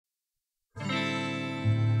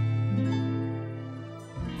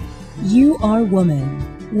You are woman,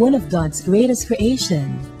 one of God's greatest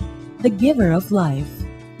creation, the giver of life,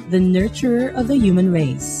 the nurturer of the human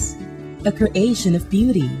race, a creation of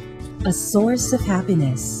beauty, a source of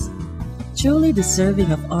happiness, truly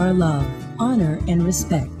deserving of our love, honor, and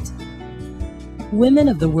respect. Women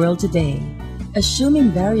of the world today, assuming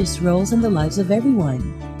various roles in the lives of everyone.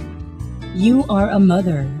 You are a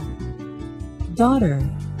mother, daughter,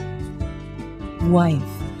 wife,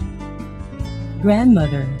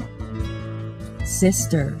 grandmother,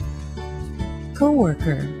 sister,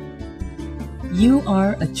 co-worker. You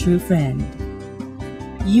are a true friend.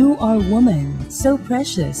 You are woman, so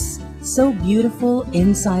precious, so beautiful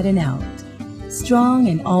inside and out, strong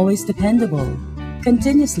and always dependable,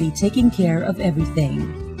 continuously taking care of everything,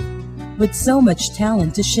 with so much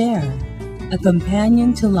talent to share, a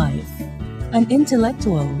companion to life, an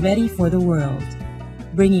intellectual ready for the world,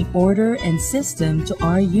 bringing order and system to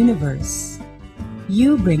our universe.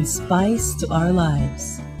 You bring spice to our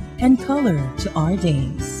lives and color to our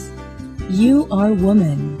days. You are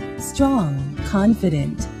woman, strong,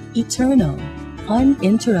 confident, eternal,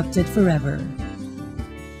 uninterrupted forever.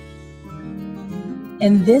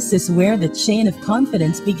 And this is where the chain of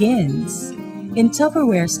confidence begins. In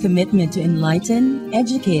Tupperware's commitment to enlighten,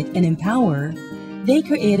 educate, and empower, they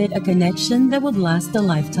created a connection that would last a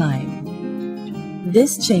lifetime.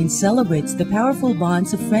 This chain celebrates the powerful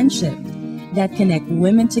bonds of friendship that connect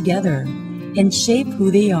women together and shape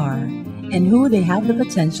who they are and who they have the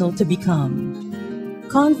potential to become.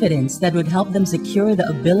 Confidence that would help them secure the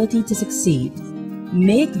ability to succeed,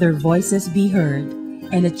 make their voices be heard,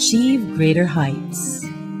 and achieve greater heights.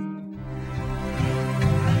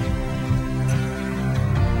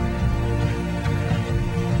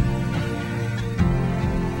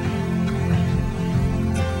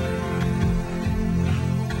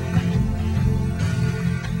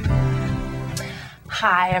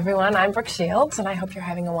 Hi everyone, I'm Brooke Shields and I hope you're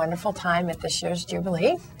having a wonderful time at this year's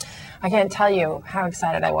Jubilee. I can't tell you how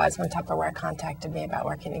excited I was when Tupperware contacted me about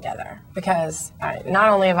working together, because not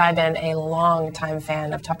only have I been a long-time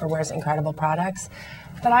fan of Tupperware's incredible products,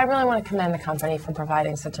 but I really want to commend the company for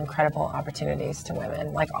providing such incredible opportunities to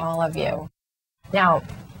women like all of you. Now,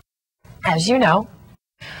 as you know,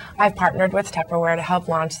 I've partnered with Tupperware to help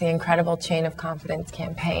launch the incredible Chain of Confidence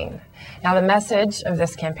campaign. Now, the message of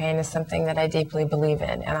this campaign is something that I deeply believe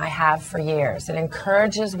in, and I have for years. It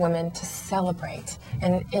encourages women to celebrate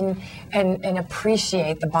and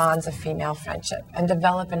appreciate the bonds of female friendship and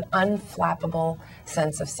develop an unflappable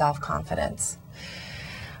sense of self-confidence.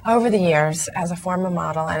 Over the years, as a former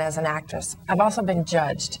model and as an actress, I've also been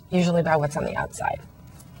judged, usually by what's on the outside.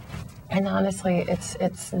 And honestly,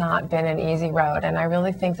 it's not been an easy road, and I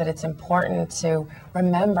really think that it's important to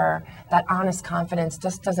remember that honest confidence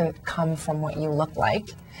just doesn't come from what you look like,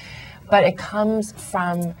 but it comes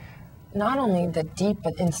from not only the deep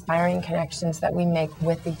but inspiring connections that we make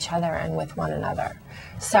with each other and with one another.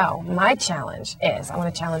 So my challenge is, I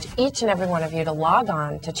want to challenge each and every one of you to log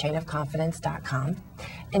on to chainofconfidence.com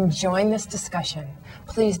and join this discussion.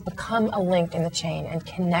 Please become a link in the chain and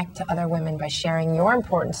connect to other women by sharing your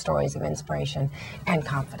important stories of inspiration and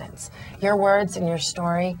confidence. Your words and your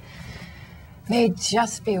story may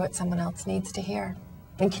just be what someone else needs to hear.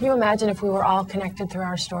 And can you imagine if we were all connected through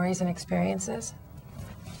our stories and experiences?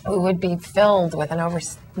 We would be filled with an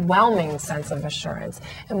overwhelming sense of assurance,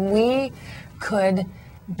 and we could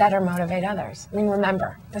better motivate others. I mean,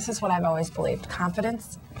 remember, this is what I've always believed.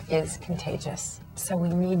 Confidence is contagious, so we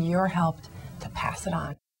need your help to pass it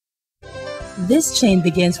on. This chain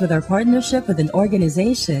begins with our partnership with an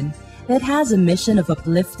organization that has a mission of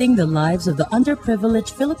uplifting the lives of the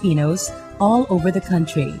underprivileged Filipinos all over the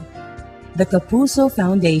country, the Kapuso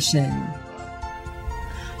Foundation.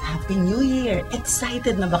 Happy New Year!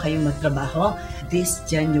 Excited na ba kayong magtrabaho this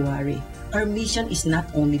January? Our mission is not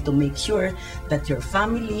only to make sure that your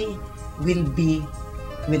family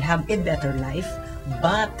will have a better life,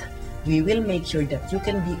 but we will make sure that you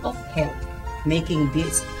can be of help, making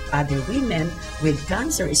these other women with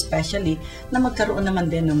cancer especially na magkaroon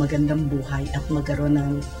naman din ng magandang buhay at magkaroon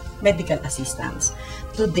ng medical assistance.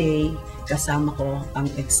 Today, kasama ko ang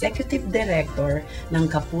Executive Director ng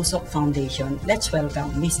Kapuso Foundation. Let's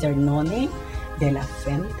welcome Mr. Noni de la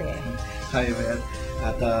Fuente. Hi, Well.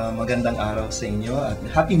 At magandang araw sa inyo at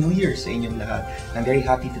Happy New Year sa inyong lahat. I'm very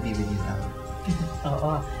happy to be with you now.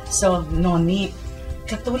 Oo. So, Noni,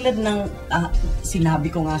 katulad ng sinabi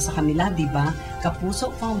ko nga sa kanila, di ba? Kapuso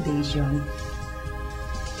Foundation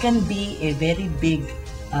can be a very big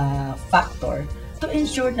factor to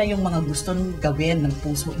ensure na yung mga gustong gawin ng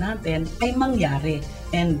puso natin ay mangyari.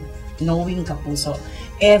 And knowing Kapuso.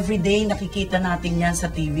 Every day nakikita natin yan sa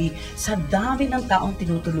TV. Sa dami ng taong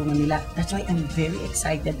tinutulungan nila. That's why I'm very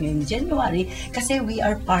excited ngayong January kasi we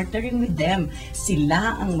are partnering with them.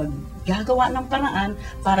 Sila ang maggagawa ng paraan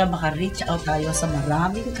para maka-reach out tayo sa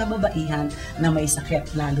maraming kababaihan na may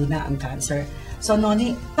sakit, lalo na ang cancer. So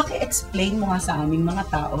Noni, paki-explain mo nga sa aming mga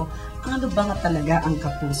tao, ano ba nga talaga ang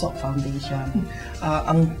Kapuso Foundation?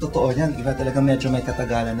 Ang totoo niyan, iba talaga medyo may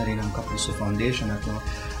katagalan na rin ang Kapuso Foundation.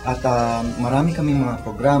 At marami kaming mga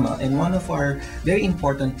programa, and one of our very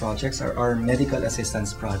important projects are our medical assistance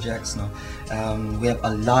projects. No? We have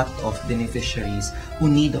a lot of beneficiaries who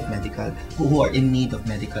are in need of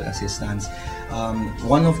medical assistance.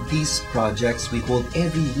 One of these projects we hold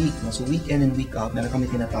every week. No? So week in and week out, meron kami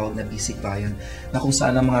tinatawag na Basic Bayan, na kung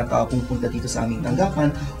saan ang mga tao pupunta dito sa aming tanggapan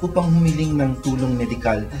upang humiling ng tulong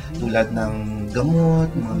medikal tulad ng gamot,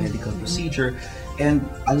 mga medical procedure. And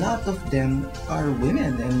a lot of them are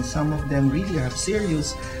women, and some of them really have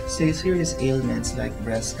serious ailments like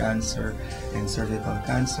breast cancer and cervical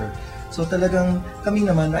cancer. So talagang kami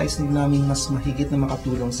naman nais namin mas mahigit na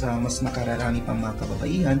makatulong sa mas nakararami pang mga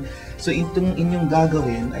kababaihan. So itong inyong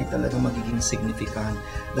gagawin ay talagang magiging significant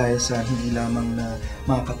dahil sa hindi lamang na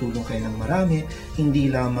makakatulong kayo ng marami,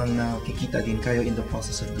 hindi lamang na kikita din kayo in the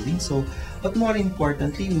process of doing so, but more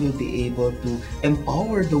importantly, we will be able to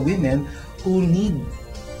empower the women who need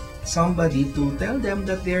somebody to tell them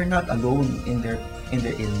that they're not alone in their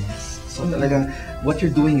illness. So talagang what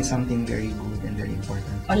you're doing is something very good and very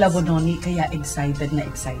important. Alam mo, Noni, kaya excited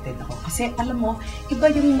ako. Kasi alam mo,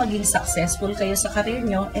 iba yung maging successful kayo sa career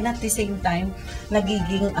nyo, and at the same time,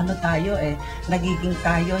 nagiging nagiging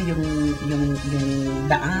tayo yung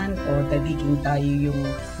daan, o nagiging tayo yung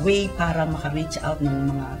way para maka-reach out ng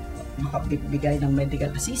mga makabigay ng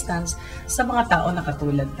medical assistance sa mga tao na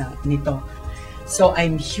katulad nito. So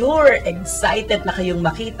I'm sure excited na kayong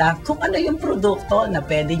makita kung ano yung produkto na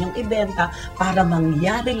pwede nyong ibenta para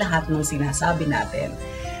mangyari lahat ng sinasabi natin.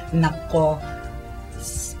 Nako,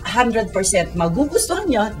 100% magugustuhan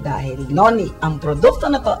nyo dahil Noni, ang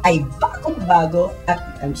produkto na to ay bagong-bago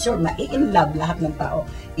at I'm sure mai-inlove lahat ng tao.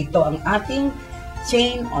 Ito ang ating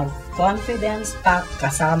Chain of Confidence Pack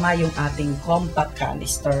kasama yung ating compact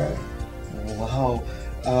canister. Wow!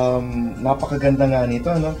 Napakaganda nga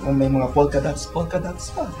nito, no? May mga polka dots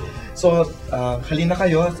pa. So, halina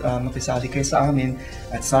kayo, mapisali kayo sa amin,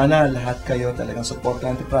 at sana lahat kayo talagang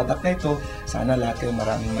supportan ang product na ito. Sana lahat kayo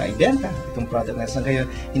maraming maibenta itong product na ito. Ngayon,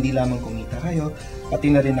 hindi lamang kumita kayo,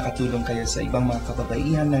 pati na rin nakatulong kayo sa ibang mga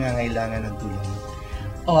kababaihan na nangangailangan ng tulong.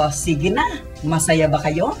 O, sige na. Masaya ba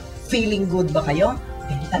kayo? Feeling good ba kayo?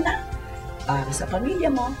 Benta na. Para sa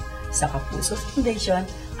pamilya mo, sa Kapuso Foundation,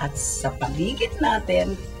 at sa paligid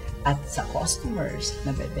natin, at sa customers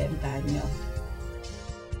na bebentahan nyo.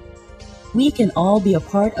 We can all be a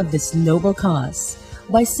part of this noble cause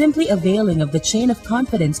by simply availing of the Chain of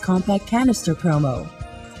Confidence Compact Canister promo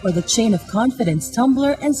or the Chain of Confidence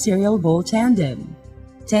Tumbler and Cereal Bowl Tandem.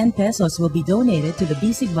 10 pesos will be donated to the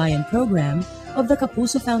Bisig Bayan program of the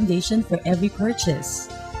Kapuso Foundation for every purchase.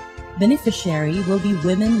 Beneficiary will be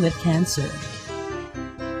women with cancer.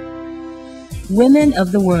 Women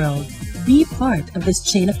of the world, be part of this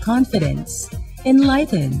chain of confidence.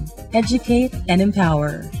 Enlighten, educate, and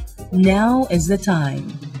empower. Now is the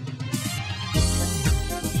time.